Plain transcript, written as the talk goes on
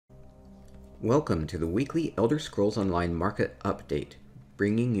Welcome to the weekly Elder Scrolls Online market update,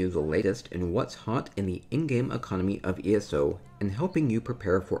 bringing you the latest in what's hot in the in-game economy of ESO and helping you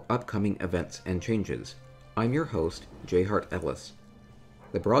prepare for upcoming events and changes. I'm your host, J. Ellis.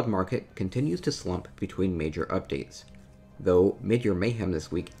 The broad market continues to slump between major updates, though Midyear Mayhem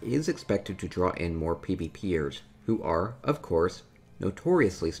this week is expected to draw in more PvPers, who are, of course,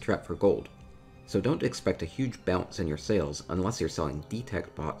 notoriously strapped for gold. So don't expect a huge bounce in your sales unless you're selling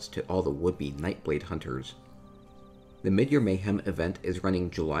detect bots to all the would-be Nightblade hunters. The Midyear Mayhem event is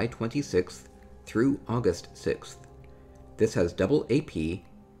running July 26th through August 6th. This has double AP,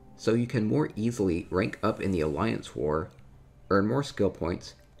 so you can more easily rank up in the Alliance War, earn more skill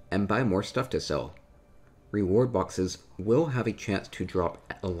points, and buy more stuff to sell. Reward boxes will have a chance to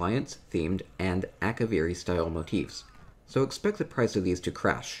drop Alliance-themed and Akaviri-style motifs, so expect the price of these to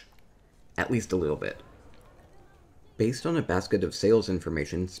crash. At least a little bit. Based on a basket of sales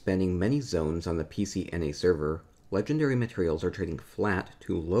information spanning many zones on the PCNA server, legendary materials are trading flat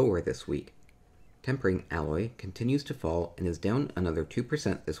to lower this week. Tempering alloy continues to fall and is down another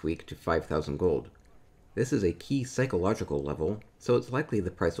 2% this week to 5,000 gold. This is a key psychological level, so it's likely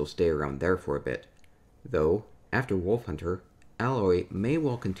the price will stay around there for a bit. Though, after Wolfhunter, alloy may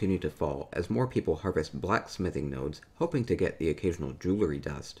well continue to fall as more people harvest blacksmithing nodes, hoping to get the occasional jewelry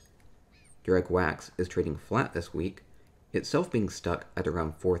dust. Dreugh Wax is trading flat this week, itself being stuck at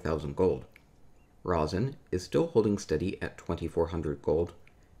around 4,000 gold. Rosin is still holding steady at 2,400 gold,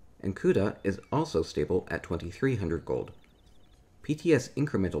 and Kuta is also stable at 2,300 gold. PTS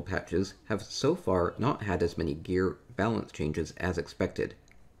incremental patches have so far not had as many gear balance changes as expected,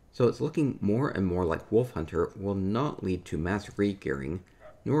 so it's looking more and more like Wolfhunter will not lead to mass re-gearing,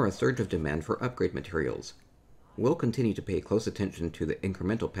 nor a surge of demand for upgrade materials. We'll continue to pay close attention to the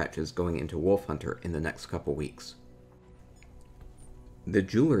incremental patches going into Wolfhunter in the next couple weeks. The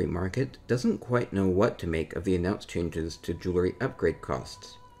jewelry market doesn't quite know what to make of the announced changes to jewelry upgrade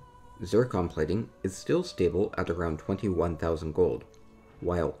costs. Zircon Plating is still stable at around 21,000 gold,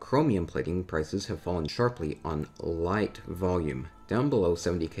 while Chromium Plating prices have fallen sharply on light volume, down below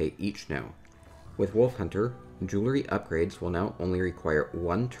 70k each now. With Wolfhunter, jewelry upgrades will now only require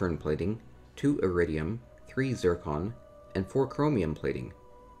 1 turn plating, 2 iridium, 3 zircon, and 4 chromium plating.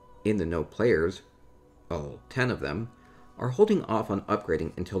 In the know players, all 10 of them, are holding off on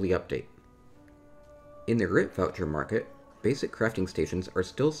upgrading until the update. In the Writ Voucher market, basic crafting stations are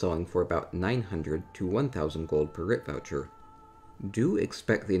still selling for about 900 to 1,000 gold per Writ Voucher. Do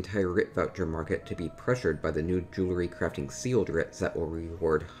expect the entire Writ Voucher market to be pressured by the new jewelry crafting sealed writs that will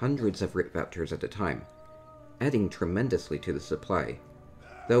reward hundreds of Writ Vouchers at a time, adding tremendously to the supply.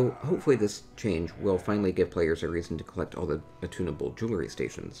 Though hopefully this change will finally give players a reason to collect all the attunable jewelry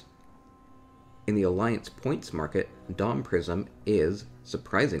stations. In the Alliance points market, Dom Prism is,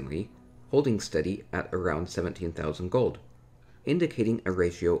 surprisingly, holding steady at around 17,000 gold, indicating a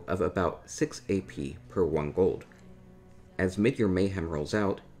ratio of about 6 AP per 1 gold. As Midyear Mayhem rolls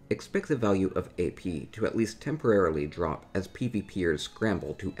out, expect the value of AP to at least temporarily drop as PvPers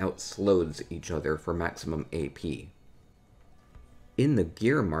scramble to outsloads each other for maximum AP. In the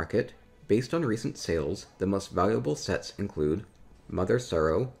gear market, based on recent sales, the most valuable sets include Mother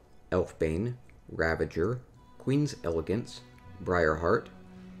Sorrow, Elfbane, Ravager, Queen's Elegance, Briarheart,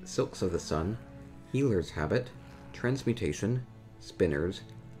 Silks of the Sun, Healer's Habit, Transmutation, Spinners,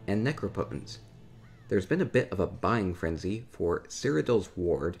 and Necropotence. There's been a bit of a buying frenzy for Cyrodiil's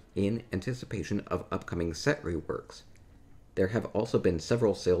Ward in anticipation of upcoming set reworks. There have also been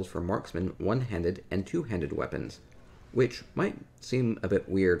several sales for marksman one-handed and two-handed weapons, which might seem a bit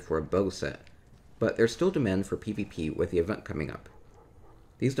weird for a bow set, but there's still demand for PvP with the event coming up.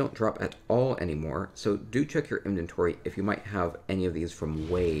 These don't drop at all anymore, so do check your inventory if you might have any of these from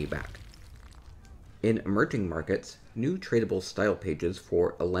way back. In emerging markets, new tradable style pages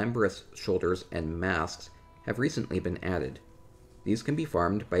for Ilambris shoulders and masks have recently been added. These can be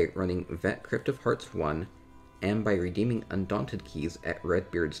farmed by running Vet Crypt of Hearts 1 and by redeeming Undaunted keys at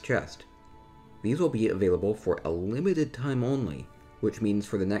Redbeard's chest. These will be available for a limited time only, which means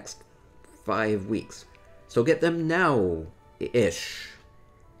for the next 5 weeks. So get them now-ish.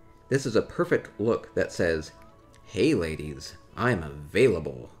 This is a perfect look that says, "Hey ladies, I'm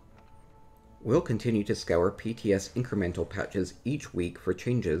available." We'll continue to scour PTS incremental patches each week for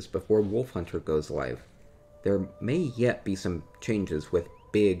changes before Wolfhunter goes live. There may yet be some changes with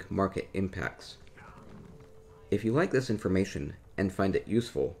big market impacts. If you like this information and find it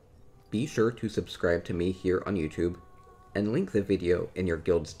useful, be sure to subscribe to me here on YouTube, and link the video in your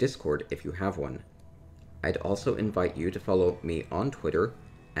guild's Discord if you have one. I'd also invite you to follow me on Twitter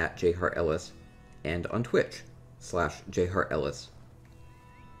 @JHartEllis and on Twitch /JHartEllis.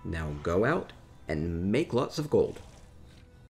 Now go out and make lots of gold.